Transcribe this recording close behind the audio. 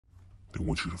They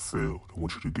want you to fail. They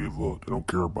want you to give up. They don't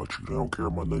care about you. They don't care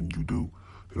about nothing you do.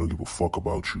 They don't give a fuck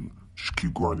about you. Just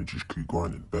keep grinding. Just keep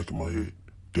grinding. Back in my head.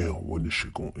 Damn, when this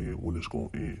shit gonna end? When it's gonna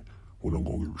end? When I'm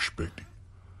gonna get respected?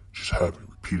 Just happen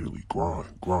repeatedly. Grind,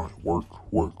 work.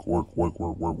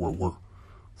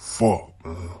 Fuck,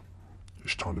 man.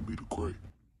 It's time to be the great.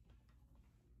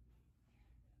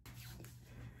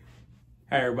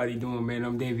 How everybody doing, man?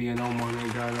 I'm Davienomar'S, man.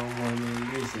 God,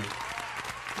 man. Listen,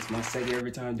 it's my second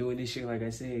every time doing this shit, like I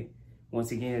said.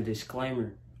 Once again, a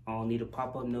disclaimer. I don't need a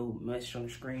pop-up note message on the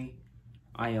screen.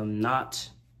 I am not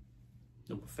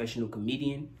no professional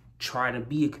comedian. Try to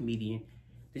be a comedian.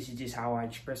 This is just how I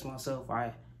express myself.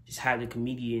 I just have the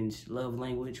comedian's love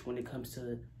language when it comes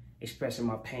to expressing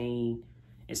my pain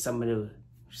and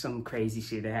some crazy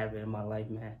shit that happened in my life,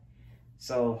 man.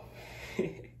 So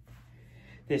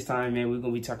this time, man, we're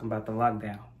gonna be talking about the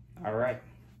lockdown. All right.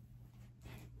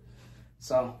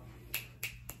 So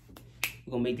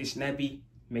we're gonna make this snappy,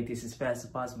 make this as fast as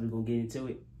possible. We're gonna get into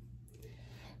it.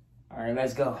 All right,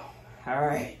 let's go. All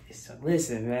right, so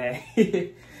listen, man.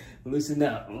 Loosen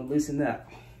up. I'm gonna loosen up.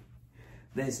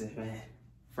 Listen, man.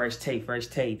 First take.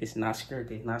 This is not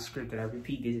scripted. Not scripted. I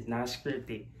repeat, this is not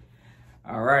scripted.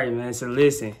 All right, man. So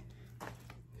listen.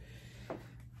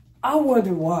 I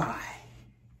wonder why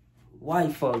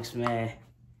white folks, man,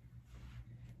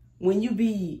 when you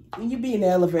be in the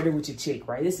elevator with your chick,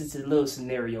 right? This is a little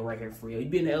scenario right here for you. You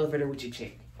be in the elevator with your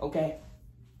chick, okay?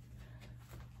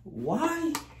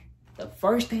 Why the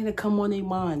first thing that come on their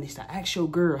mind is to ask your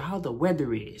girl how the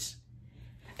weather is?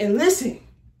 And listen,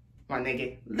 my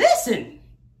nigga, listen.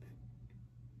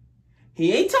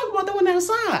 He ain't talking about the one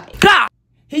outside. God.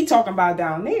 He talking about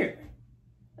down there.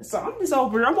 So I'm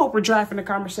overdrafting the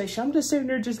conversation. I'm just sitting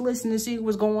there just listening to see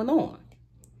what's going on.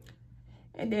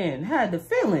 And then had the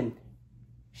feeling,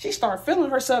 she started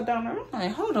feeling herself down there. I'm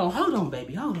like, hold on,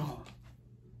 baby, hold on.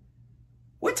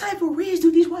 What type of reeds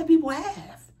do these white people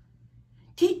have?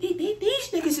 These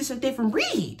niggas is a different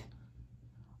breed.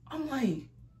 I'm like,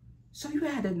 so you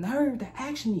had the nerve to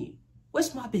ask me,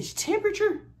 what's my bitch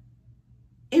temperature?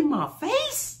 In my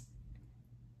face?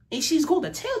 And she's going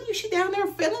to tell you she down there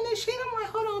feeling this shit? I'm like,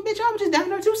 hold on, bitch, I was just down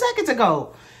there 2 seconds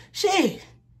ago. Shit.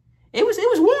 It was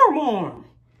warm.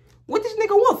 What this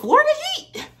nigga want? Florida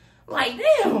heat? Like,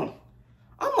 damn.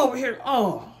 I'm over here.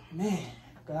 Oh, man.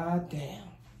 God damn.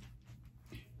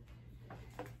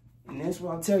 And that's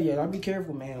what I'll tell you. I'll be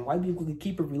careful, man. White people can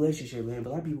keep a relationship, man,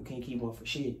 but white people can't keep one for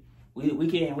shit. We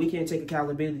can't take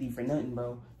accountability for nothing,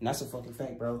 bro. And that's a fucking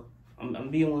fact, bro. I'm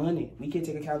being 100. We can't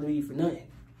take accountability for nothing.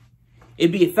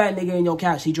 It be a fat nigga in your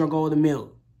couch. He drunk all the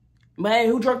milk. Man,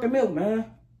 who drunk the milk, man?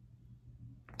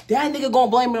 That nigga gonna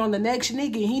blame it on the next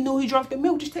nigga. He knew he drunk the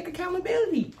milk. Just take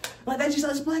accountability. Like, that's just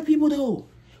us black people do.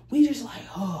 We just like,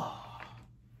 oh.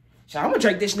 So I'm gonna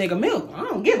drink this nigga milk. I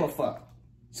don't give a fuck.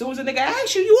 Soon as a nigga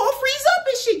asks you, you all freeze up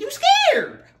and shit. You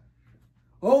scared.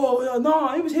 Oh, yeah,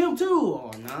 nah, it was him too.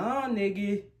 Oh, nah,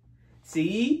 nigga.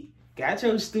 See? Got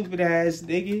your stupid ass,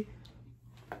 nigga.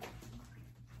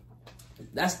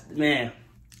 That's, man,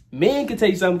 men can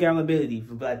take some accountability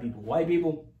for black people. White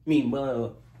people,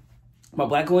 my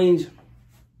black queens,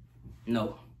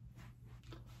 no.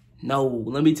 No,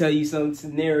 let me tell you some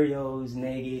scenarios,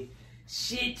 nigga.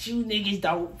 Shit you niggas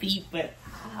don't peep, but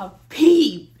I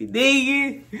peep,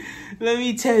 nigga. Let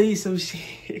me tell you some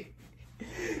shit.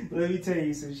 Let me tell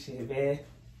you some shit, man.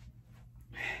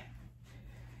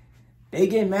 They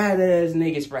get mad at us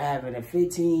niggas for having a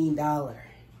 $15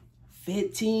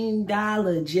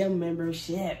 gym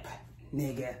membership,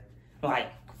 nigga. Like,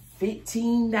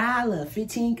 $15,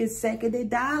 15 consecutive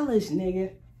dollars,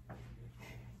 nigga.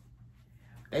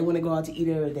 They want to go out to eat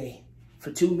every day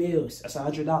for 2 meals. That's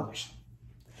 $100.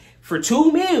 For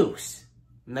 2 meals.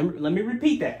 Let me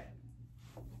repeat that.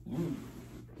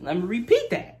 Let me repeat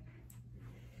that.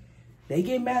 They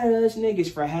get mad at us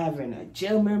niggas for having a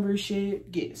gym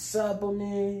membership, getting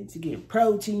supplements, getting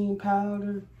protein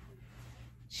powder.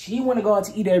 She want to go out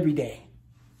to eat every day.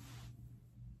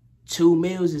 2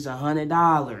 meals is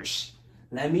 $100.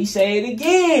 Let me say it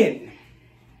again.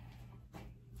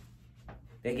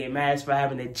 They get mad at us for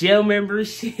having a gym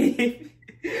membership.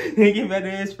 They get mad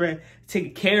at us for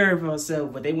taking care of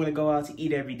herself, but they want to go out to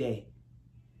eat every day.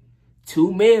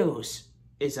 2 meals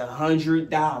is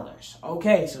 $100.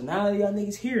 Okay, so now y'all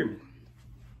niggas hear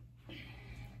me.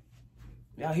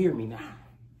 Y'all hear me now.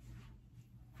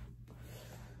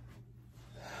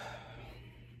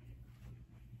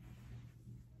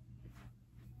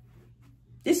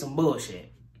 This some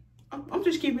bullshit. I'm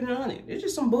just keeping it on it. It's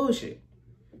just some bullshit.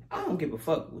 I don't give a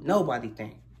fuck what nobody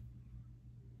think.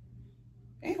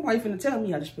 Ain't nobody finna tell me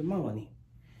how to spend my money.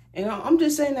 And I'm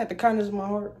just saying that the kindness of my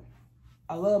heart.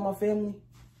 I love my family.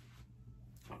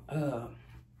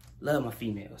 Love my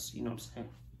females. You know what I'm saying?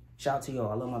 Shout out to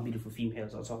y'all. I love my beautiful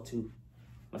females. I talk to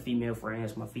my female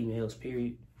friends, my females,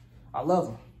 period. I love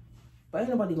them. But ain't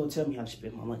nobody gonna tell me how to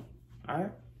spend my money. All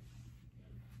right?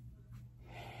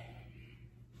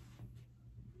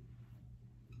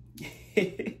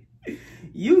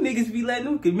 You niggas be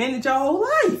letting them manage your whole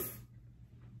life.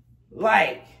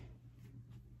 Like,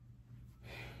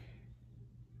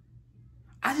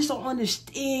 I just don't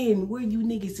understand where you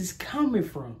niggas is coming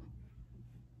from.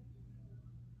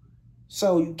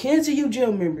 So you cancel your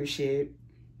gym membership.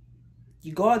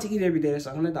 You go out to eat every day. That's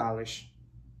 $100.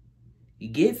 You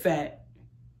get fat.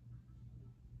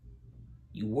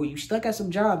 You stuck at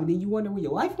some job and then you wonder where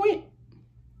your life went?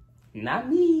 Not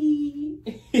me.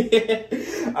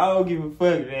 I don't give a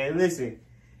fuck, man. Listen,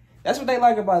 that's what they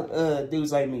like about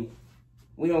dudes like me.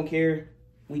 We don't care.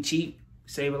 We cheap,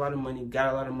 save a lot of money,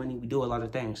 got a lot of money, we do a lot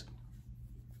of things.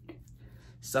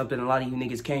 Something a lot of you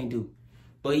niggas can't do.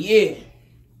 But yeah,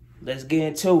 let's get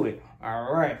into it.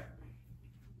 All right.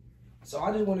 So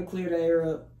I just want to clear the air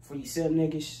up for you simp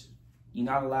niggas. You're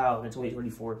not allowed in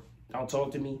 2024. Don't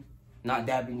talk to me. Not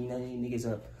dabbing you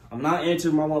niggas up. I'm not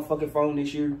answering my motherfucking phone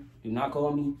this year. Do not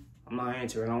call me. I'm not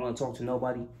answering. I don't want to talk to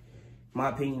nobody. My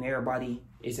opinion, everybody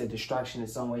is a distraction in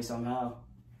some way, somehow.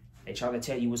 They try to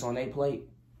tell you what's on their plate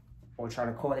or try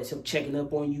to call themselves checking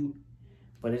up on you.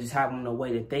 But it's just having a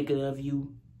way to think of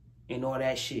you and all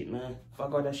that shit, man.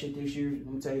 Fuck all that shit this year.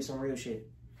 Let me tell you some real shit.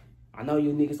 I know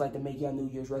you niggas like to make y'all New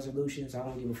Year's resolutions. I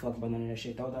don't give a fuck about none of that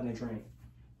shit. Throw down the drain.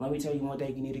 Let me tell you one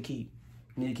thing you need to keep.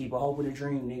 You need to keep a hope and a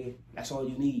dream, nigga. That's all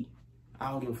you need.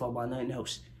 I don't give a fuck about nothing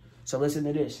else. So listen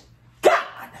to this.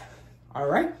 God! All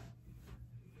right?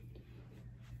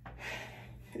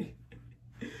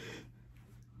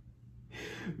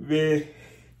 Man,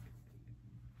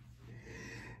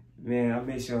 I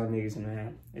miss y'all niggas,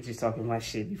 man. I'm just talking my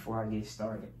shit before I get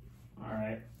started. All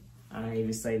right? I ain't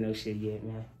even say no shit yet,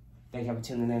 man. Thank y'all for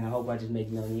tuning in. I hope I just make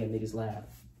none of y'all niggas laugh.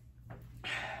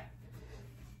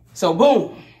 So,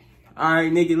 boom. All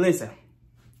right, nigga, listen.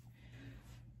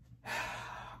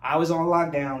 I was on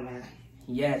lockdown, man.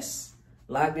 Yes,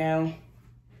 lockdown.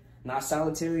 Not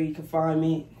solitary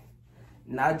confinement.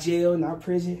 Not jail, not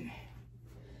prison.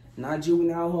 Not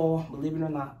juvenile hall, believe it or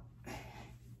not.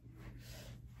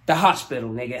 The hospital,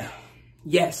 nigga.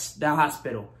 Yes, the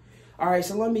hospital. All right,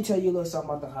 so let me tell you a little something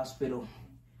about the hospital.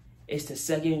 It's the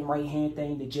second right-hand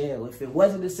thing to jail. If it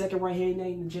wasn't the second right-hand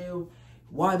thing to jail,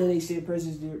 why do they send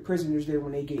prisoners there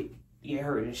when they get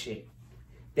hurt and shit?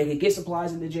 They could get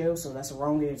supplies in the jail, so that's the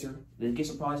wrong answer. They get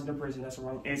supplies in the prison, that's the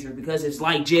wrong answer, because it's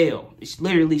like jail. It's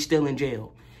literally still in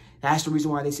jail. That's the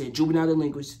reason why they send juvenile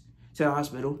delinquents to the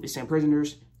hospital. They send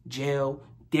prisoners, jail,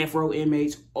 death row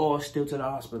inmates, all still to the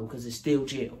hospital, because it's still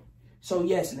jail. So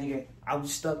yes, nigga, I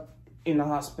was stuck in the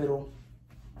hospital.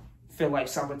 Feel like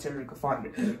solitary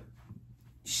confinement.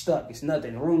 Stuck, it's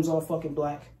nothing. The room's all fucking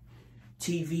black.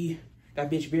 TV, that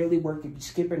bitch barely working, be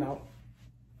skipping out.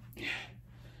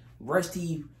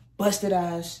 Rusty, busted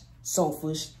ass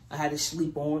sofas I had to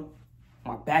sleep on.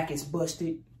 My back is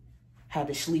busted. Had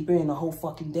to sleep in the whole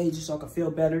fucking day just so I could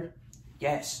feel better.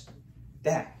 Yes,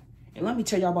 that. And let me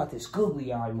tell y'all about this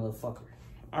googly eye motherfucker.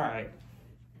 Alright.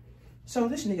 So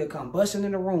this nigga come busting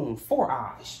in the room, 4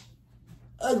 eyes.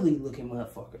 Ugly looking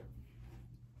motherfucker.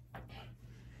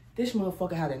 This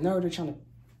motherfucker had a nerve to trying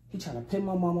to pin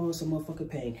my mama on some motherfucking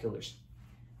painkillers.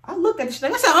 I looked at this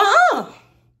nigga, I said,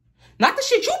 not the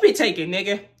shit you been taking,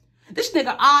 nigga. This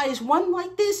nigga eye is one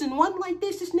like this and one like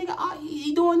this. This nigga eye,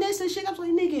 he doing this and shit. I was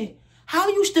like, nigga, how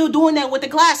you still doing that with the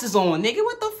glasses on, nigga?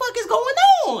 What the fuck is going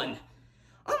on?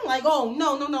 I'm like, oh,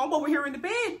 no. I'm over here in the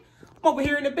bed.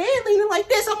 Leaning like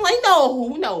this. I'm like,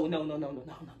 no.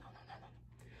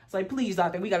 It's like, please,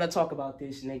 doctor, we gotta talk about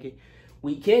this, nigga.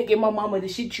 We can't get my mama the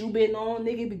shit you been on,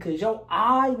 nigga, because your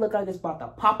eye look like it's about to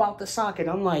pop out the socket.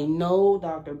 I'm like, no,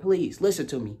 doctor, please, listen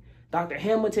to me. Dr.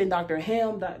 Hamilton, Dr.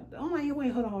 Ham, I'm like,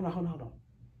 wait, hold on.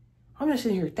 I'm just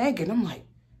sitting here thinking, I'm like,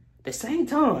 the same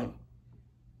time,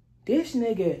 this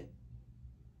nigga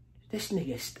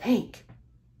stink.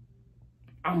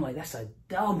 I'm like, that's a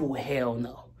double hell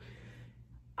no.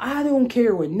 I don't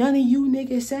care what none of you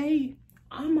niggas say.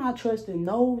 I'm not trusting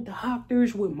no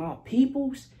doctors with my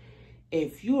peoples.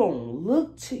 If you don't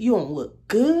look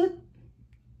good,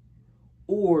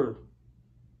 or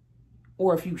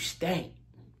if you stink.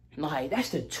 Like,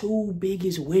 that's the 2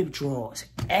 biggest withdrawals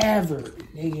ever,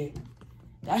 nigga.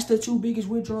 That's the 2 biggest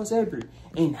withdrawals ever.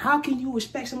 And how can you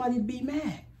expect somebody to be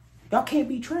mad? Y'all can't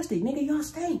be trusted, nigga. Y'all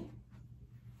stink.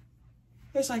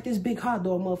 It's like this big hot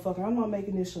dog motherfucker. I'm not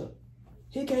making this up.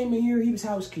 He came in here, he was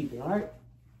housekeeping, right?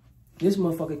 This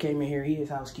motherfucker came in here. He is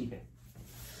housekeeping.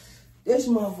 This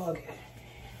motherfucker.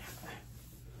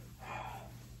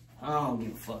 I don't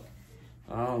give a fuck.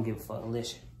 I don't give a fuck.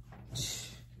 Listen.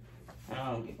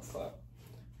 I don't give a fuck.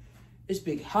 This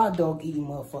big hot dog eating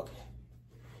motherfucker.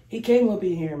 He came up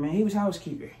in here, man. He was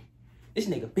housekeeper. This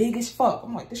nigga big as fuck.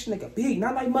 I'm like, this nigga big.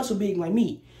 Not like muscle big like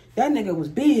me. That nigga was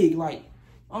big. Like,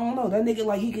 I don't know. That nigga,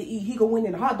 like, he could win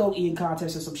in a hot dog eating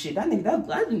contest or some shit. That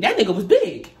nigga was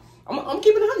big. I'm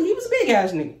keeping it 100. He was a big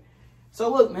ass nigga.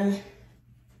 So look, man.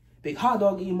 Big hot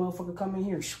dog eating motherfucker come in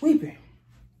here sweeping.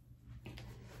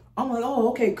 I'm like, oh,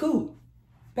 okay, cool.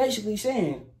 Basically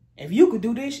saying, if you could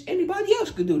do this, anybody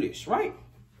else could do this, right?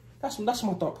 That's my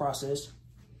thought process.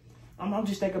 I'm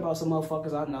just thinking about some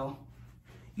motherfuckers I know.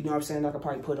 You know what I'm saying? I could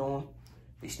probably put on.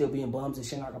 They still being bums and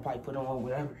shit. I could probably put on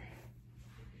whatever.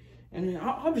 And then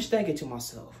I'm just thinking to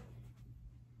myself.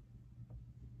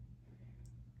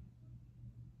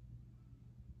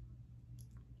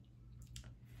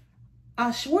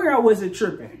 I swear I wasn't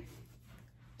tripping.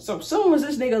 So as soon as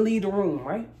this nigga leave the room,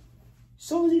 right? As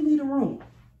soon as he leave the room.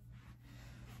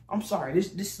 I'm sorry,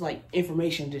 this is like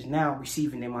information just now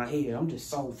receiving in my head. I'm just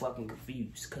so fucking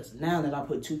confused. Because now that I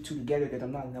put two together that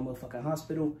I'm not in that motherfucking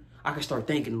hospital, I can start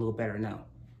thinking a little better now.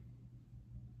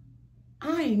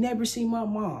 I ain't never seen my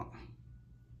mom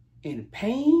in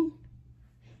pain,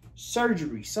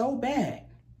 surgery so bad.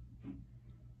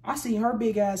 I seen her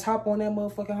big ass hop on that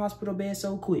motherfucking hospital bed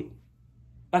so quick.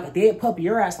 Like a dead puppy,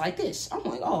 your ass like this. I'm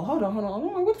like, oh, hold on.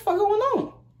 I'm like, what the fuck going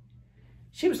on?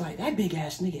 She was like, that big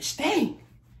ass nigga stank.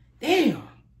 Damn.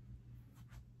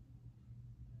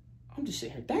 I'm just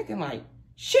sitting here thinking like,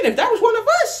 shit, if that was one of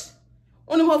us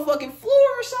on the motherfucking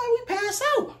floor or something, we pass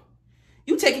out.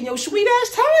 You taking your sweet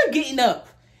ass time getting up.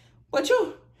 But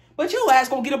your ass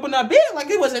gonna get up on that bed like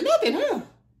it wasn't nothing, huh?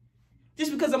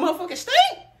 Just because the motherfucker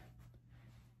stink?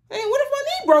 Man, what if my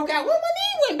knee broke out? What if my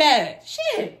knee went bad?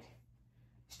 Shit.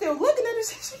 Still looking at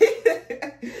this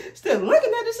shit. Still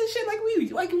looking at this and shit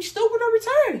like we stupid or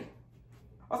retarded.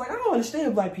 I was like, I don't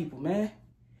understand black people, man.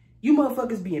 You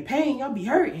motherfuckers be in pain, y'all be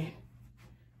hurting.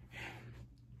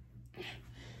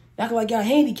 Act like y'all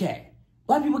handicapped.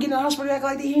 Black people get in the hospital act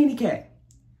like they handicapped.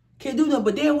 Can't do nothing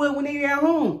but damn well when they at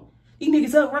home. These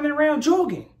niggas up running around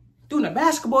jogging. Doing a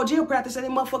basketball drill practice in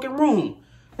their motherfucking room.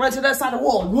 Run to that side of the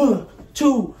wall. 1,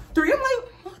 2, 3. I'm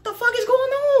like, what the fuck is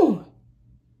going on?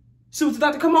 Soon as the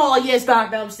doctor come on, yes,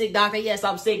 doctor, I'm sick, doctor. Yes,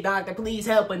 I'm sick, doctor. Please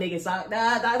help a nigga.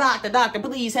 Doctor,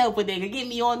 please help a nigga. Get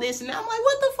me on this. And I'm like,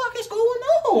 what the fuck is going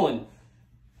on?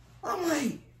 I'm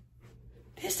like,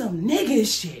 this some nigga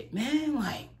shit, man.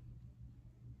 Like,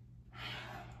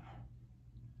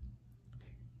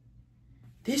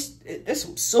 this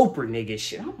some super nigga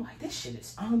shit. I'm like, this shit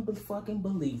is unfucking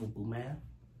believable, man.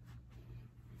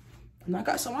 And I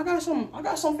got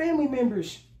some family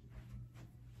members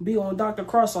be on Dr.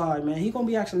 Cross-eyed, man. He gonna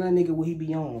be asking that nigga what he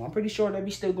be on. I'm pretty sure they be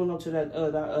still going up to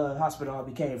that hospital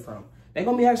I came from. They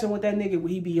gonna be asking what that nigga what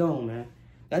he be on, man.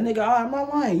 That nigga, I'm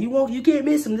not lying. You can't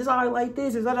miss him. This eye like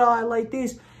this. Is that eye like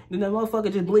this? Then that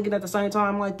motherfucker just blinking at the same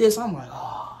time like this. I'm like,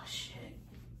 oh shit.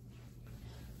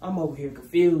 I'm over here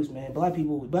confused, man. Black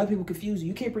people confuse you.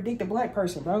 You can't predict a black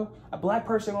person, bro. A black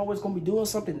person always gonna be doing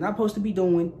something they're not supposed to be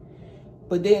doing.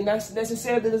 But then that's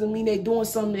necessarily doesn't mean they doing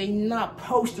something they not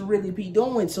supposed to really be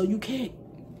doing. So you can't.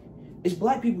 It's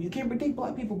black people. You can't predict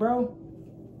black people, bro.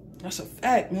 That's a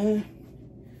fact, man.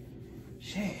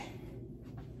 Shit.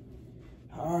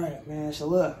 All right, man. So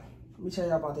look, let me tell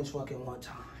you about this fucking one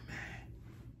time, man.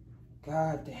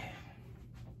 God damn.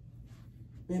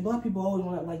 Man, black people always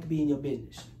want to like to be in your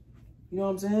business. You know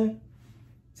what I'm saying?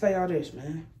 Tell y'all this,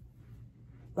 man.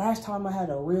 Last time I had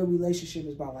a real relationship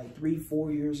was about like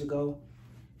 3-4 years ago.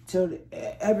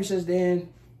 Ever since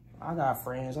then, I got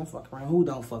friends. I fuck around. Who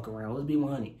don't fuck around? Let's be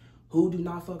 100. Who do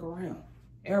not fuck around?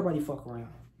 Everybody fuck around.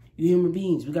 You human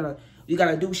beings. We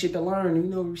gotta do shit to learn and, you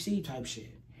know, receive type shit.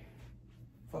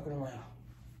 Fucking around.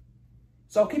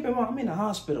 So keep in mind, I'm in the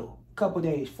hospital a couple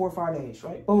days, 4 or 5 days,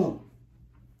 right? Boom.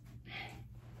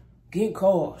 Getting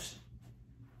calls.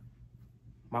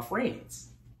 My friends.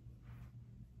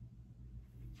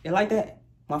 You like that?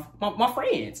 My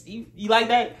friends. You like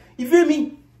that? You feel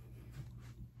me?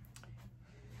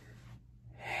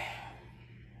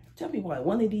 Tell me why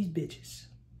one of these bitches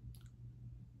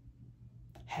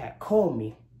had called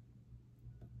me.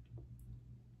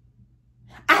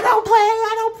 I don't play.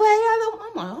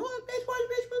 I'm like, oh,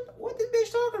 bitch, what this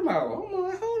bitch talking about? I'm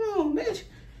like, hold on, bitch.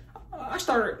 I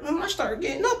started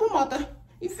getting up. I'm out there.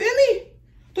 You feel me?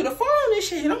 To the phone and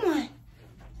shit. I'm like,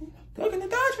 looking the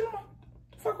dodging. I'm like,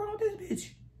 what the fuck wrong with this bitch?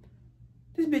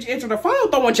 This bitch answered the phone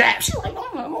throwing jabs. She's like,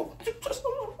 oh my God, what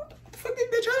the fuck this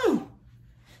bitch on?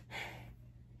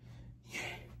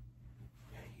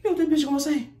 know what this bitch gonna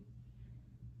say?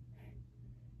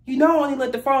 You know I only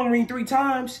let the phone ring 3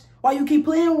 times. Why you keep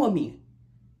playing with me?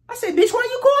 I said, bitch, why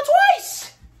you call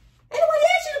twice? Ain't nobody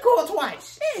asked you to call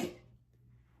twice. Shit.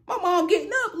 My mom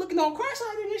getting up, looking on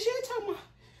cross-eyed and shit, talking about,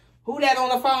 who that on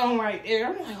the phone right there?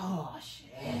 I'm like, oh,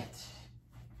 shit.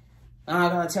 Now I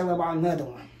gotta tell her about another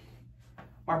one.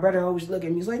 My brother always look at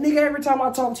me. He's like, nigga, every time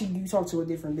I talk to you, you talk to a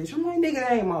different bitch. I'm like, nigga,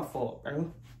 that ain't my fault,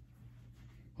 bro.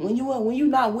 When you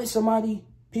not with somebody,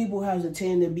 people have to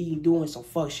tend to be doing some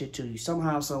fuck shit to you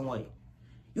somehow, some way.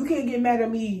 You can't get mad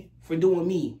at me for doing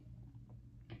me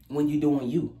when you doing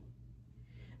you.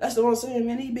 That's what I'm saying,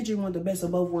 man. These bitches want the best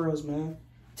of both worlds, man.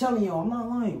 I'm telling y'all, I'm not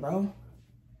lying, bro.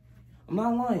 I'm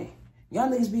not lying. Y'all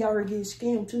niggas be out here getting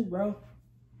scammed too, bro.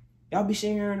 Y'all be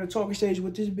sitting here in the talking stage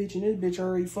with this bitch and this bitch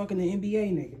already fucking the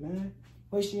NBA nigga, man.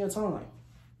 Wasting your time.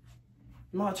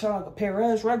 I'm not trying to compare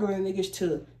us regular niggas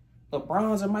to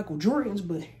LeBrons and Michael Jordans,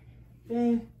 but,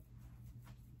 man,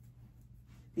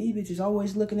 these bitches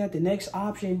always looking at the next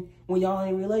option when y'all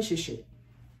in a relationship.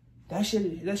 That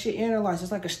shit analyzed.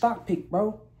 It's like a stock pick,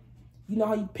 bro. You know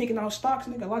how you picking out stocks,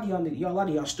 nigga? A lot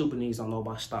of y'all stupid niggas don't know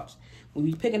about stocks. When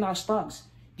you picking out stocks,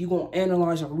 you gonna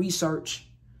analyze and research,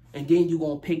 and then you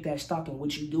gonna pick that stock, and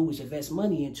what you do is invest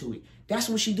money into it. That's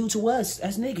what she do to us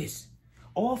as niggas.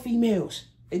 All females,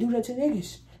 they do that to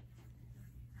niggas.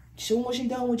 Soon as she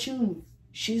done with you,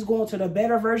 she's going to the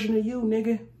better version of you,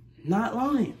 nigga. Not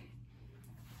lying.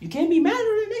 You can't be mad at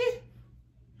her, nigga.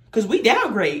 Cause we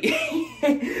downgrade.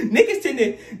 niggas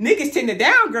tend to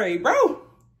downgrade, bro.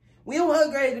 We don't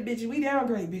upgrade the bitches, we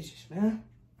downgrade bitches, man.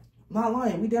 I'm not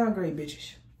lying, we downgrade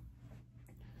bitches.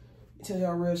 Let me tell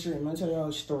y'all real shit, man. I'll tell y'all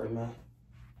a story, man.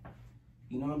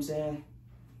 You know what I'm saying?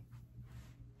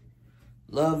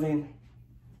 Love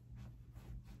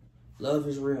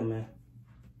is real, man.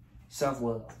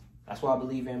 Self-love. That's what I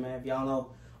believe in, man. If y'all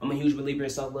know, I'm a huge believer in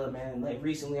self-love, man. Like,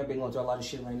 recently, I've been going through a lot of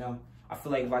shit right now. I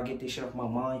feel like if I get this shit off my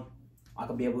mind, I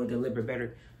could be able to deliver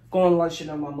better. Going a lot of shit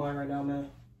on my mind right now, man.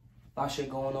 A lot of shit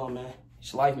going on, man.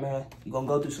 It's life, man. You're gonna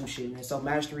go through some shit, man.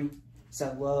 Self-mastery,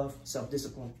 self-love,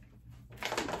 self-discipline.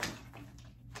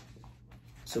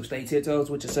 So stay 10 toes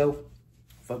with yourself.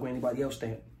 Fuck with anybody else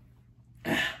think.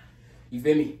 You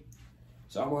feel me?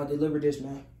 So I want to deliver this,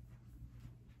 man.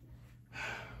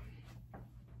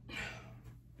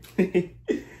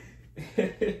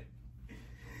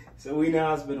 So we in the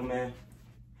hospital, man.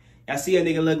 Y'all see a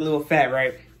nigga look a little fat,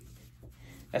 right?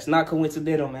 That's not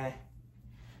coincidental, man.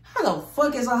 How the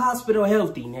fuck is a hospital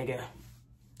healthy, nigga?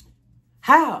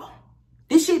 How?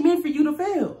 This shit meant for you to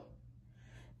fail.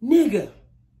 Nigga.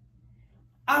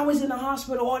 I was in the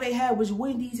hospital, all they had was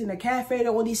Wendy's and a cafe that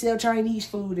only sell Chinese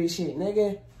food and shit,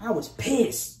 nigga. I was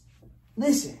pissed.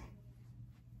 Listen.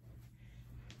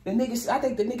 I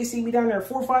think the nigga see me down there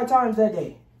 4 or 5 times that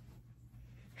day.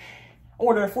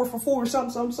 Ordered a 4 for 4 or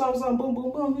something, boom,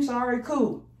 boom, boom. He said, all right,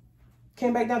 cool.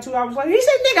 Came back down 2 hours later. He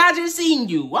said, nigga, I just seen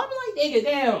you. I'm like, nigga,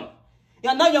 damn.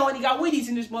 Y'all know y'all only got Wendy's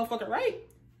in this motherfucker, right?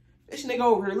 This nigga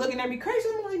over here looking at me crazy.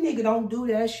 I'm like, nigga, don't do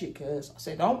that shit, cuz. I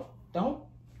said, don't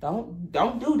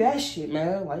do that shit,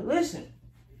 man. Like, listen.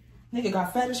 Nigga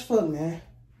got fat as fuck, man.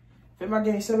 If I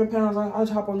gained 7 pounds, I'll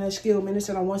just hop on that scale, man. It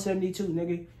said I'm 172,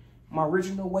 nigga. My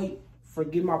original weight for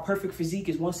getting my perfect physique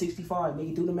is 165.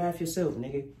 Nigga, do the math yourself,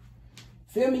 nigga.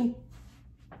 Feel me?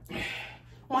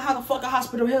 Well, how the fuck a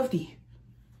hospital healthy?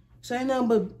 So ain't nothing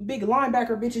but big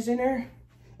linebacker bitches in there.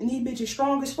 And these bitches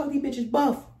strong as fuck. These bitches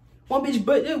buff. One bitch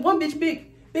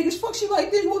big as fuck. She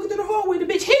like this walking through the hallway. The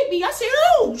bitch hit me. I said,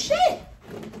 oh, shit.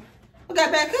 I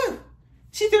got back up.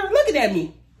 She there looking at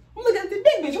me. I'm looking at the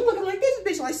big bitch. I'm looking like this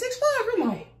bitch like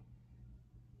 6'5".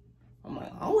 I'm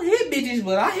like, I don't hit bitches,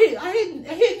 but I hit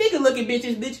nigga looking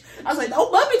bitches, bitch. I was like,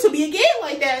 don't bump into me again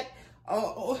like that.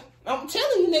 I'm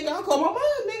telling you, nigga, I'll call my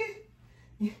mom,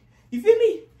 nigga. You feel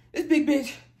me? This big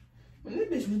bitch, man, this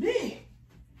bitch was big.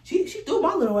 She threw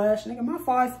my little ass, nigga. My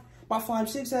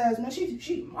 5'6" ass,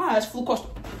 man. My ass flew across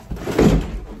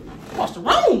the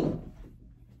room.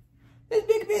 This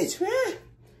big bitch, man.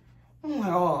 I'm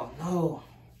like, oh no.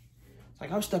 It's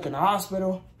like I'm stuck in the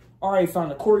hospital. Already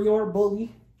found a courtyard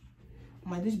bully.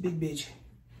 I'm like, this big bitch,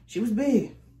 she was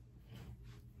big.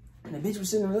 And the bitch was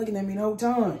sitting there looking at me the whole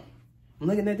time. I'm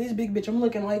looking at this big bitch, I'm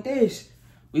looking like this.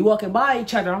 We walking by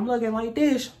each other, I'm looking like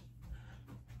this.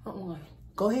 I'm like,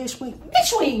 go ahead, swing.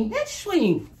 Bitch,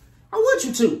 swing. I want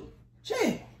you to. Shit.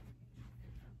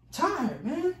 I'm tired,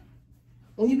 man.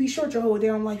 When you be short your whole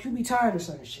damn life, you be tired of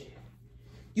certain shit.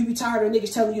 You be tired of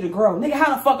niggas telling you to grow. Nigga,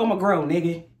 how the fuck I'ma grow,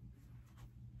 nigga?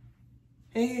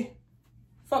 Hey.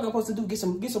 Fuck I'm supposed to do? Get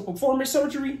some performance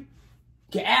surgery?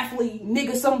 Get athlete,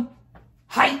 nigga, some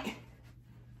height?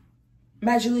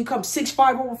 magically come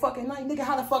 6'5" over fucking night. Nigga,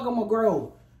 how the fuck I'm gonna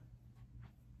grow?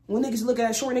 When niggas look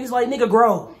at short, niggas like, nigga,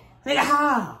 grow. Nigga,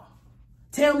 how?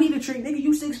 Tell me the trick. Nigga,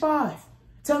 you 6'5".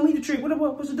 Tell me the trick. What am I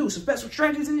supposed to do? Some special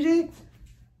strategies and shit?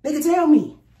 Nigga, tell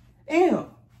me. Damn.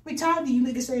 We tired of you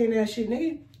niggas saying that shit,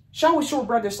 nigga. Show a short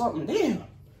brother something. Damn.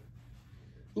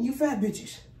 And you fat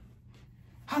bitches.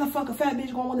 How the fuck a fat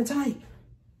bitch gonna want to type?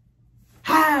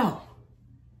 How?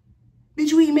 Bitch,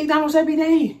 you eat McDonald's every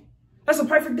day. That's a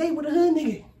perfect date with a hood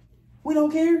nigga. We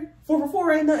don't care. 4 for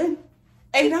 4 ain't nothing.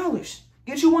 $8.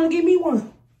 Guess you want to give me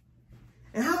one.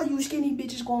 And how you skinny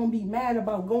bitches gonna be mad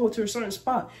about going to a certain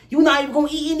spot? You not even gonna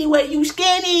eat anyway. You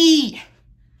skinny.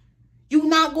 You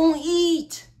not gonna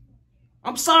eat.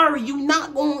 I'm sorry. You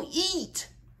not gonna eat.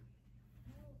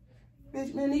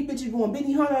 Bitch, man, these bitches going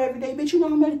Benihana every day. Bitch, you know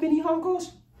how much Benihana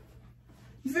costs?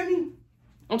 You feel me?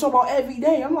 I'm talking about every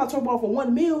day. I'm not talking about for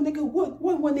one meal, nigga. What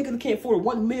nigga can't afford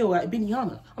one meal at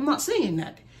Benihana? I'm not saying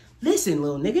that. Listen,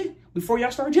 little nigga, before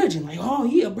y'all start judging, like, oh,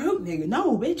 yeah, broke nigga.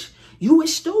 No, bitch. You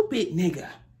is stupid, nigga,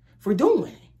 for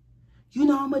doing it. You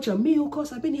know how much a meal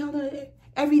costs at Benihana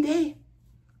every day?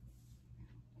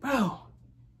 Bro,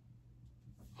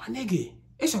 my nigga,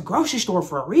 it's a grocery store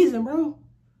for a reason, bro.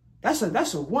 That's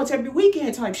a once every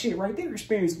weekend type shit right there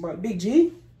experience, by Big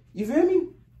G. You feel me?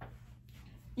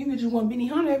 You can just want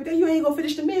Benihana every day. You ain't gonna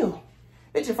finish the meal.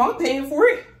 Bitch, if I'm paying for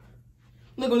it,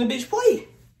 look on the bitch plate.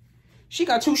 She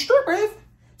got 2 strippers.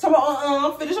 Talking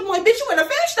about, I'm finished. I'm like, bitch, you better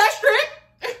finish that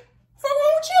strip. What's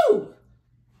wrong with you?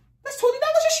 That's $20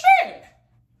 a strip.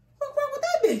 What's wrong with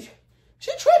that bitch?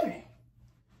 She tripping.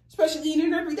 Especially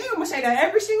eating it every day. I'm gonna say that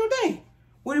every single day.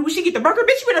 When she get the burger,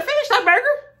 bitch, you better finish that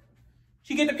burger.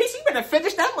 She get the pizza, you better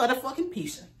finish that motherfucking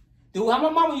pizza. Do how my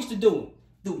mama used to do it.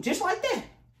 Do it just like that.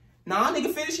 Nah,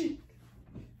 nigga, finish it.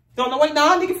 Don't know wait,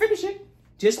 nah, nigga, finish it.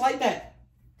 Just like that.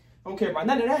 Don't care about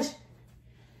none of that.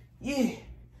 Yeah,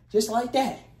 just like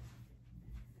that.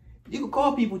 You can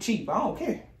call people cheap, but I don't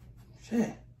care.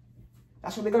 Shit.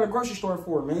 That's what they go to the grocery store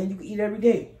for, man. You can eat every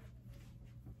day.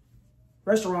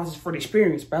 Restaurants is for the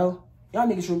experience, bro. Y'all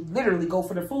niggas should literally go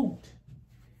for the food.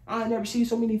 I ain't never seen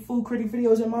so many food critic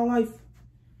videos in my life.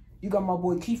 You got my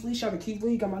boy Keith Lee, shout out to Keith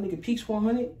Lee. You got my nigga Peaks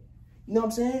 100. You know what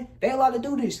I'm saying? They allowed to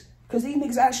do this because these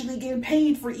niggas actually getting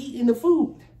paid for eating the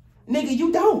food. Nigga,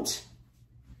 you don't.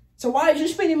 So why is you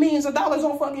spending millions of dollars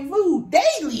on fucking food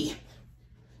daily?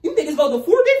 You niggas go to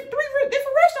 3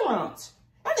 different restaurants.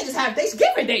 Y'all niggas have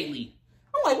Thanksgiving daily.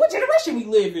 I'm like, what generation we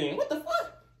live in? What the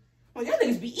fuck? Like, y'all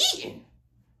niggas be eating.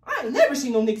 I ain't never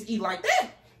seen no niggas eat like that.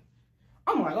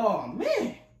 I'm like, oh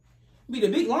man. Be the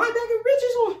big linebacker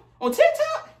bitches on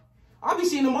TikTok? I be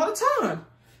seeing them all the time.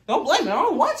 Don't blame me, I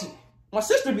don't watch it. My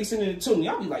sister be sending it to me.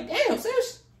 I'll be like, damn,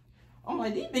 sis. I'm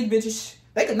like, these big bitches,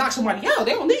 they could knock somebody out.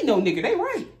 They don't need no nigga, they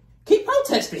right. Keep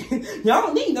protesting. Y'all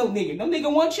don't need no nigga. No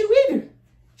nigga want you either.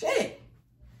 Shit.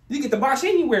 You get the box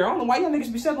anywhere. I don't know why y'all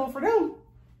niggas be settling for them.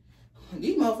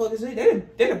 These motherfuckers,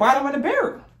 they're the bottom of the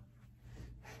barrel.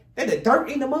 They're the dirt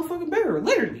in the motherfucking barrel,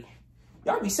 literally.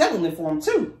 Y'all be settling for them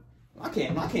too. I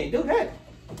can't do that.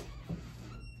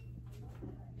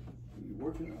 You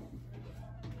working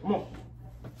out? Come on.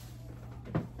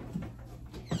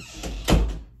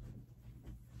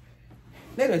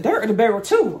 They're the dirt in the barrel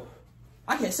too.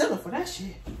 I can't settle for that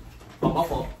shit. Oh, my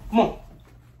fault. Come on.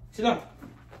 Sit down.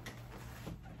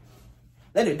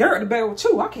 They're the dirt in the barrel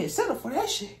too. I can't settle for that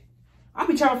shit. I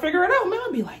be trying to figure it out, man. I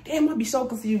be like, damn, I be so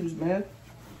confused, man.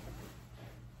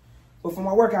 But for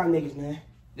my workout niggas, man,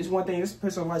 this one thing, this is a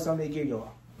piece of advice I'm gonna give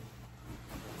y'all.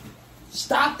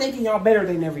 Stop thinking y'all better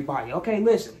than everybody, okay?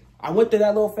 Listen, I went through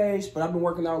that little phase, but I've been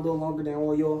working out a little longer than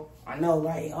all y'all. I know,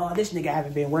 like, oh, this nigga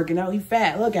haven't been working out. He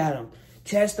fat. Look at him.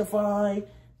 Testify,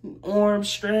 arm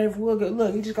strength.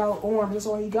 Look, he just got arms. That's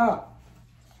all he got.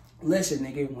 Listen,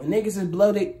 nigga, when niggas is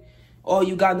bloated, all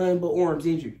you got nothing but arms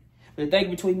injured. But the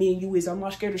thing between me and you is I'm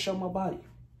not scared to show my body,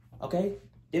 okay?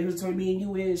 The difference between me and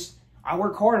you is I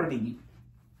work harder than you.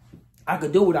 I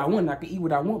could do what I want. I could eat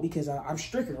what I want because I'm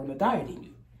stricter on the diet than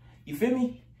you. You feel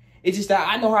me? It's just that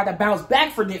I know how to bounce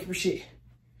back for different shit.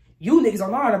 You niggas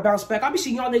don't know how to bounce back. I be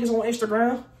seeing y'all niggas on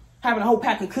Instagram having a whole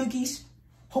pack of cookies,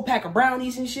 whole pack of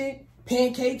brownies and shit,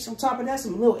 pancakes on top of that,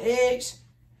 some little eggs,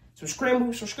 some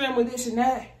scrambled this and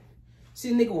that. See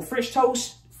a nigga with French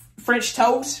toast,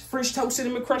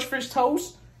 cinnamon crunch French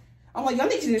toast. I'm like, y'all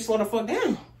niggas need to slow the fuck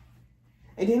down.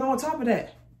 And then on top of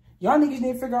that, y'all niggas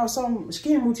need to figure out some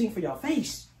skin routine for y'all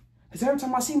face. Because every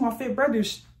time I see my fit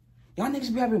brothers, y'all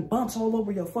niggas be having bumps all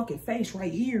over your fucking face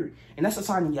right here. And that's a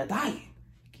sign of your diet.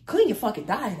 Clean your fucking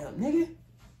diet up, nigga.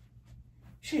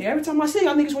 Shit, every time I see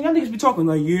y'all niggas, when y'all niggas be talking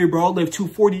like, yeah, bro, I live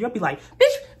 240, y'all be like,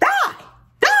 bitch, die.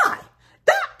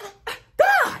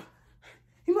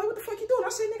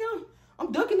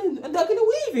 I'm ducking and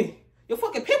weaving. Your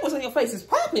fucking pimples on your face is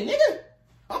popping, nigga.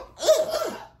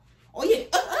 Oh yeah,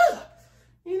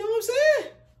 You know what I'm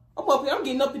saying? I'm up here, I'm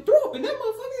getting up and through up in that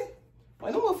motherfucker.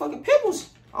 Like, no motherfucking pimples.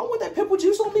 I don't want that pimple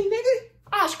juice on me, nigga.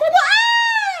 Ah, scribble.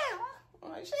 Ah!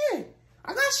 Like, shit,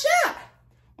 I got shot.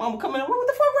 Mama come in the room, what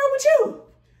the fuck wrong with you?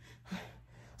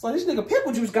 So this nigga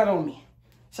pimple juice got on me.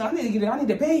 So I need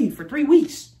to bathe for 3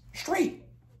 weeks straight.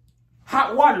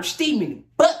 Hot water, steaming,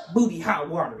 butt booty hot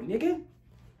water, nigga.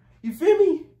 You feel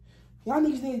me? Y'all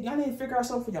niggas need to figure out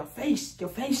something for your face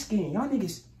skin. Y'all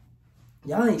niggas,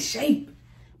 y'all ain't shape,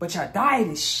 but your diet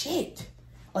is shit.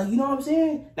 Like, you know what I'm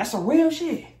saying? That's some real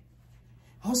shit.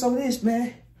 Also this,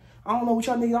 man. I don't know what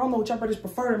y'all brothers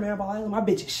prefer, man, but like, my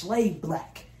bitch is slave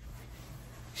black.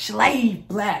 Slave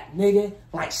black, nigga.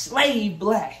 Like slave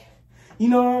black. You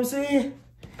know what I'm saying?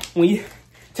 When you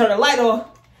turn the light off,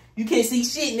 you can't see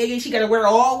shit, nigga. She gotta wear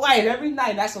all white every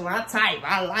night. That's what I type.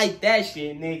 I like that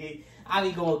shit, nigga. I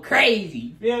be going crazy.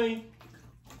 You feel me?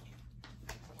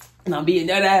 And I'm being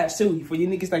dead ass too. For you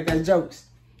niggas like that jokes.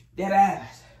 Dead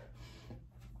ass.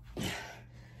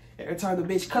 Every time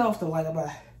the bitch cut off the light, I'm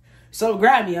like, so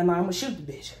grab me, I'm gonna shoot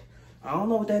the bitch. I don't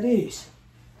know what that is.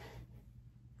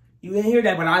 You didn't hear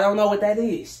that, but I don't know what that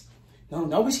is. No,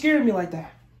 don't be scaring me like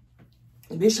that.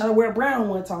 The bitch tried to wear brown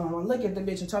one time. I look at the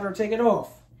bitch and told her to take it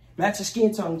off. Match her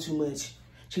skin tone too much.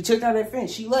 She took out that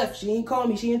fence. She left. She ain't called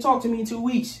me. She ain't talked to me in 2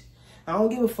 weeks. I don't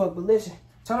give a fuck, but listen.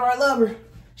 Told her I love her.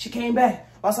 She came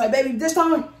back. I was like, baby, this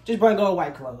time, just bring all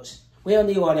white clothes. We don't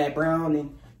need all that brown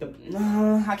and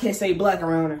I can't say black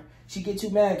around her. She get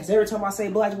too mad because every time I say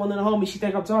black to one of the homies, she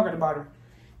think I'm talking about her.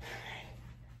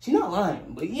 She not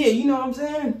lying, but yeah, you know what I'm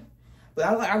saying? But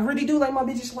I really do like my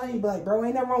bitches slave black, bro.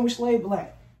 Ain't nothing wrong with slave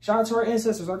black. Shout out to our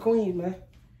ancestors, our queens, man.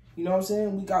 You know what I'm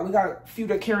saying? We got a few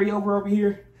that carry over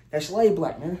here. That's slave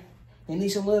black, man. They need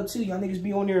some love too. Y'all niggas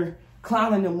be on there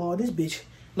clowning them all. This bitch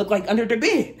look like under the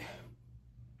bed.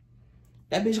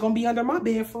 That bitch gonna be under my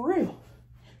bed for real.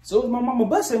 So as my mama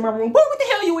busted in my room, boy, what the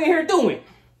hell you in here doing?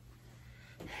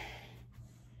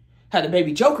 Had the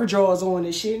baby Joker drawers on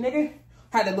and shit, nigga.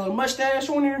 Had the little mustache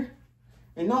on there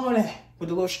and all that with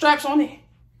the little straps on it.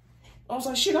 I was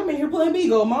like, shit, I'm in here playing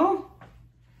bingo, mom.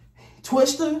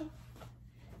 Twister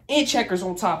and checkers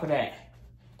on top of that.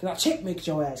 Cause I checkmate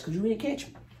your ass because you didn't catch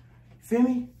me. Feel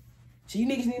me? So you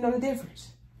niggas need to know the difference.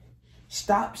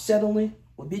 Stop settling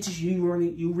with bitches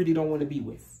you really don't want to be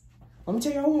with. Let me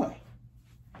tell y'all why.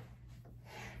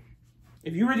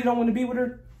 If you really don't want to be with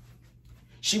her,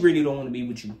 she really don't want to be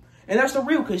with you. And that's the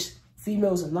real, because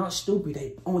females are not stupid.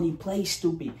 They only play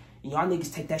stupid. And y'all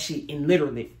niggas take that shit in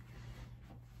literally.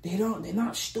 They're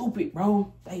not stupid,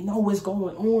 bro. They know what's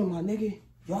going on, my nigga.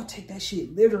 Y'all take that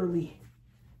shit literally.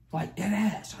 Like that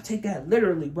ass. Y'all take that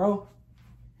literally, bro.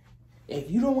 If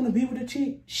you don't want to be with a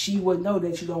chick, she would know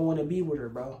that you don't want to be with her,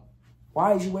 bro.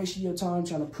 Why is you wasting your time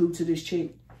trying to prove to this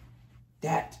chick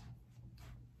that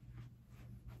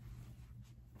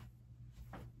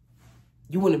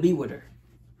you want to be with her?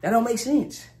 That don't make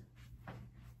sense.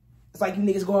 It's like you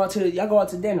niggas go out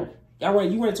to dinner.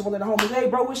 You run to one of the homies, hey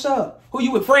bro, what's up? Who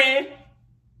you with, friend?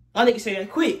 Y'all niggas say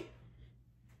that quick.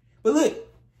 But look,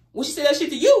 when she say that shit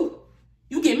to you,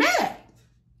 you get mad.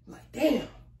 Like, damn,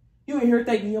 you in here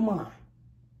thinking in your mind,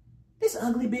 this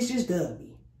ugly bitch just dubbed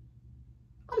me.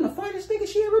 I'm the finest nigga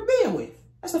she ever been with.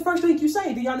 That's the first thing you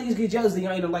say. Then y'all niggas get jealous that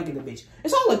y'all ain't liking the bitch.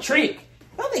 It's all a trick.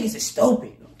 Y'all niggas is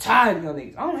stupid. I'm tired of y'all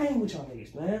niggas. I don't hang with y'all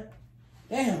niggas, man.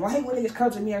 Damn, I hate when niggas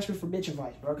come to me asking for bitch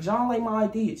advice, bro. Because y'all don't like my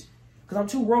ideas. Because I'm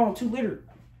too raw, I'm too literal.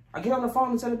 I get on the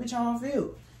phone and tell the bitch how I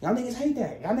feel. Y'all niggas hate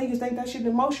that. Y'all niggas think that shit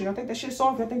emotion. Y'all think that shit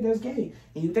soft. Y'all think that's gay.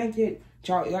 And you think that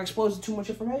y'all exposed to too much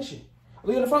information. I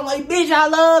be on the phone like, bitch, I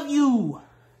love you.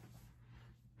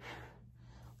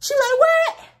 She like,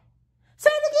 what? Say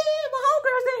it again. My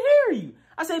homegirls didn't hear you.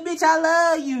 I said, bitch, I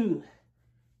love you.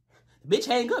 The bitch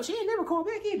hang up. She ain't never called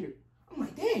back either. I'm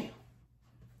like, damn.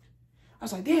 I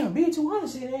was like, damn, being too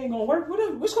honest, it ain't gonna work.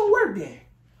 What's gonna work then?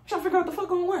 I'm trying to figure out what the fuck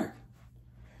gonna work.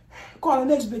 Call the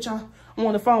next bitch I'm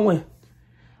on the phone with.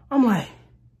 I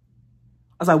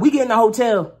was like, we get in the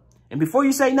hotel, and before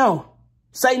you say no,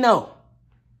 say no.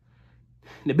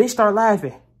 The bitch start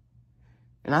laughing.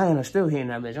 And I end up still hitting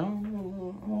that bitch.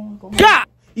 God!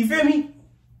 You feel me?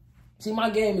 See, my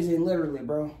game is in literally,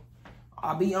 bro.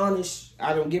 I'll be honest,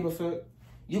 I don't give a fuck.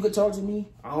 You could talk to me.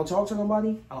 I don't talk to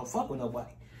nobody. I don't fuck with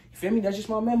nobody. You feel me? That's just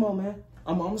my memo, man.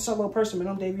 I'm a solo person, man.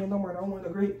 I'm Davienomar'S. I'm one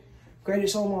of the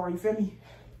greatest homeowner. You feel me?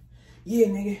 Yeah,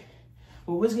 nigga.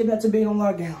 Well, let's get back to being on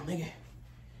lockdown, nigga.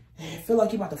 I feel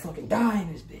like you about to fucking die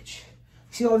in this bitch.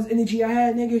 See all this energy I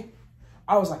had, nigga?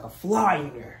 I was like a fly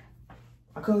in there.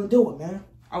 I couldn't do it, man.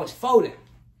 I was folding.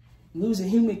 losing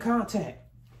human contact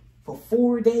for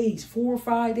 4 days, 4 or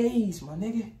 5 days, my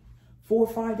nigga. 4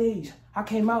 or 5 days. I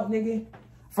came out, nigga.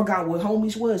 Forgot what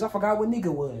homies was. I forgot what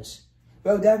nigga was.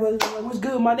 Bro, that was what's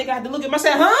good, my nigga. I had to look at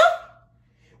myself, huh?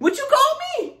 What you call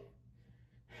me?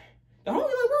 The homie like,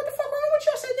 what the fuck wrong with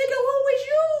you? I said, nigga, who is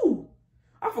you?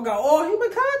 I forgot all human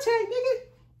contact, nigga.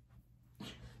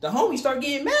 The homie start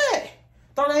getting mad.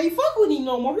 Thought I ain't fuck with him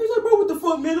no more. He's like, bro, what the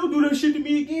fuck, man? Don't do that shit to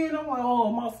me again. I'm like,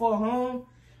 oh, my fault, huh? I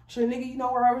said, nigga, you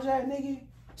know where I was at, nigga?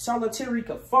 Solitary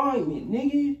confinement,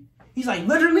 nigga. He's like,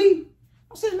 literally?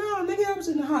 I said, nah, nigga, I was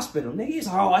in the hospital, nigga. He's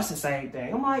like, oh, that's the same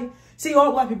thing. I'm like, see,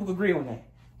 all black people agree on that.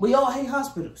 We all hate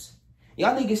hospitals.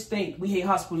 Y'all niggas think we hate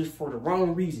hospitals for the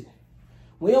wrong reason.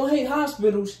 We don't hate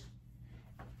hospitals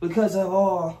because of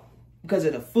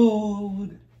the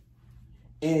food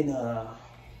and y'all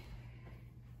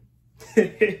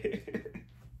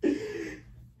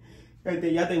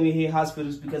think we hate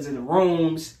hospitals because of the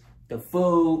rooms, the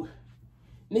food.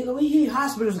 Nigga, we hate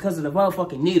hospitals because of the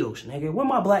motherfucking needles, nigga. Where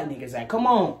my black niggas at? Come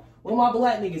on. Where my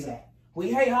black niggas at?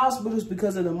 We hate hospitals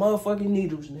because of the motherfucking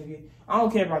needles, nigga. I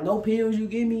don't care about no pills you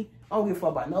give me. I don't give a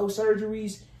fuck about no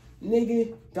surgeries.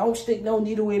 Nigga, don't stick no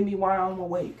needle in me while I'm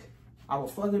awake. I will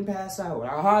fucking pass out.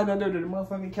 I'll hide under the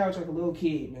motherfucking couch like a little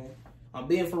kid, man. I'm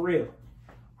being for real.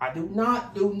 I do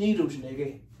not do needles,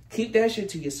 nigga. Keep that shit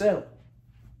to yourself.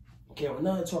 I can't have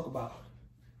nothing to talk about.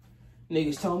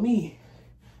 Niggas told me.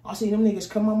 I see them niggas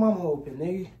cut my mama open,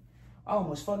 nigga. I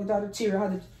almost fucking died of tear.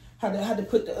 Had to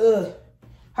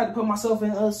put myself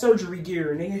in surgery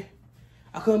gear, nigga.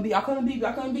 I couldn't be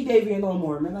Davien no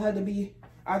more, man. I had to be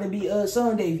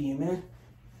son Davien, man.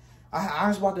 I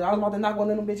was about to knock one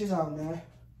of them bitches out, man.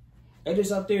 They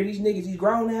just up there, these niggas, these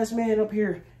grown ass men up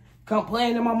here, come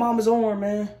playing in my mama's arm,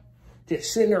 man.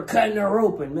 Just sitting there cutting her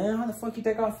open, man. How the fuck you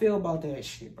think I feel about that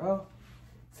shit, bro?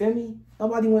 Feel me?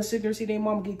 Nobody want to sit there and see their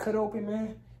mama get cut open,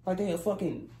 man. Like they a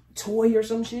fucking toy or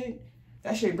some shit.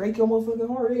 That shit break your motherfucking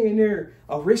heart. They in there,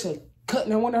 a wrist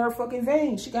cutting in one of her fucking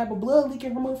veins. She got the blood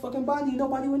leaking from her motherfucking body.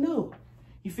 Nobody would know.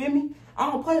 You feel me?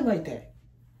 I don't play like that.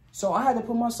 So I had to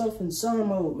put myself in son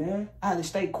mode, man. I had to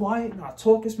stay quiet, not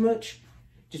talk as much.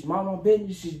 Just mind my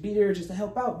business, just be there just to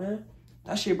help out, man.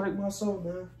 That shit break my soul,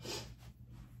 man.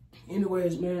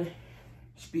 Anyways, man,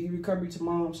 speedy recovery to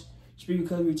moms. Speedy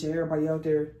recovery to everybody out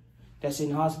there that's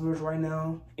in hospitals right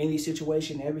now. Any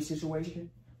situation, every situation.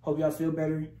 Hope y'all feel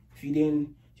better. If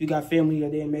you got family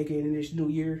that didn't make it in this new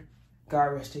year, God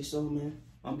rest their soul, man.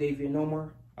 I'm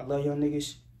Davienomar'S. I love y'all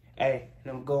niggas. Hey,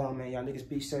 and I'm going, man. Y'all niggas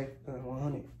be safe.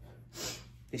 100.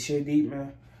 This shit deep,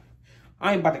 man.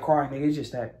 I ain't about to cry, nigga. It's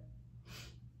just that.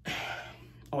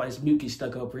 Oh, this mucus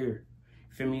stuck up here.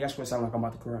 Feel me? That's what it sounds like I'm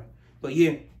about to cry. But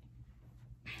yeah.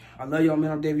 I love y'all,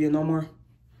 man. I'm Davienomar'S.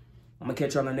 I'm gonna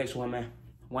catch you on the next one, man.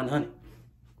 100.